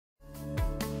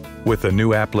With the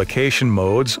new application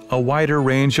modes, a wider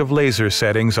range of laser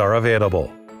settings are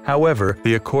available. However,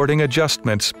 the according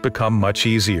adjustments become much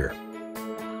easier.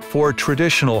 For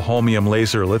traditional holmium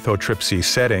laser lithotripsy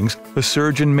settings, the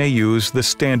surgeon may use the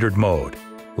standard mode.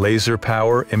 Laser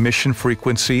power, emission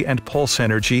frequency, and pulse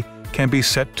energy can be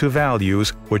set to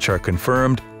values which are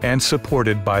confirmed and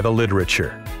supported by the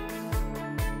literature.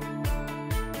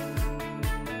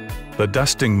 The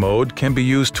dusting mode can be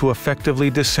used to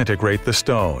effectively disintegrate the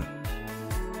stone.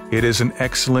 It is an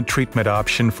excellent treatment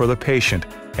option for the patient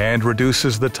and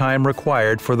reduces the time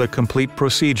required for the complete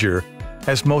procedure,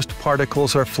 as most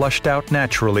particles are flushed out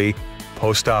naturally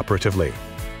post-operatively.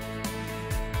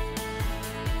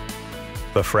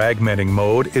 The fragmenting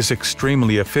mode is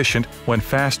extremely efficient when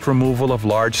fast removal of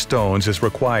large stones is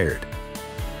required.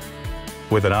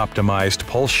 With an optimized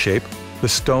pulse shape, the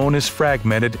stone is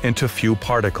fragmented into few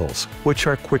particles, which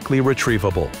are quickly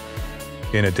retrievable.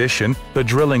 In addition, the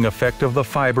drilling effect of the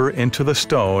fiber into the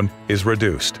stone is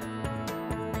reduced.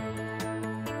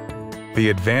 The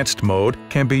advanced mode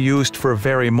can be used for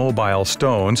very mobile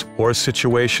stones or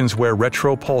situations where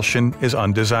retropulsion is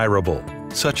undesirable,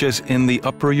 such as in the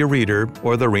upper ureter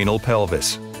or the renal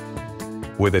pelvis.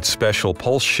 With its special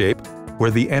pulse shape,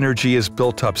 where the energy is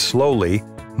built up slowly,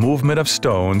 movement of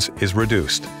stones is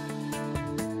reduced.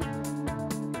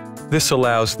 This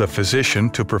allows the physician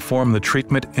to perform the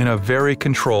treatment in a very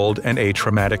controlled and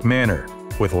atraumatic manner,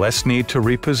 with less need to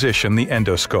reposition the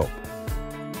endoscope.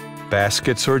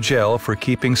 Baskets or gel for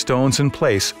keeping stones in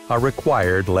place are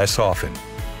required less often.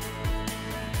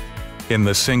 In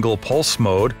the single pulse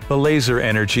mode, the laser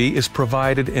energy is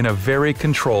provided in a very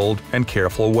controlled and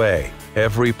careful way.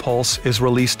 Every pulse is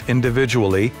released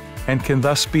individually and can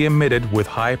thus be emitted with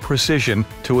high precision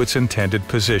to its intended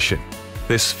position.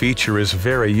 This feature is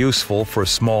very useful for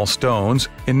small stones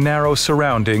in narrow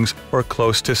surroundings or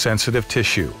close to sensitive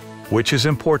tissue, which is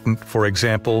important, for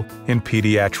example, in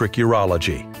pediatric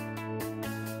urology.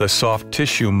 The soft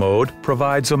tissue mode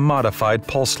provides a modified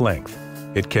pulse length.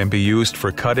 It can be used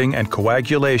for cutting and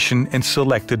coagulation in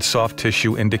selected soft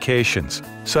tissue indications,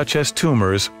 such as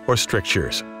tumors or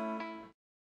strictures.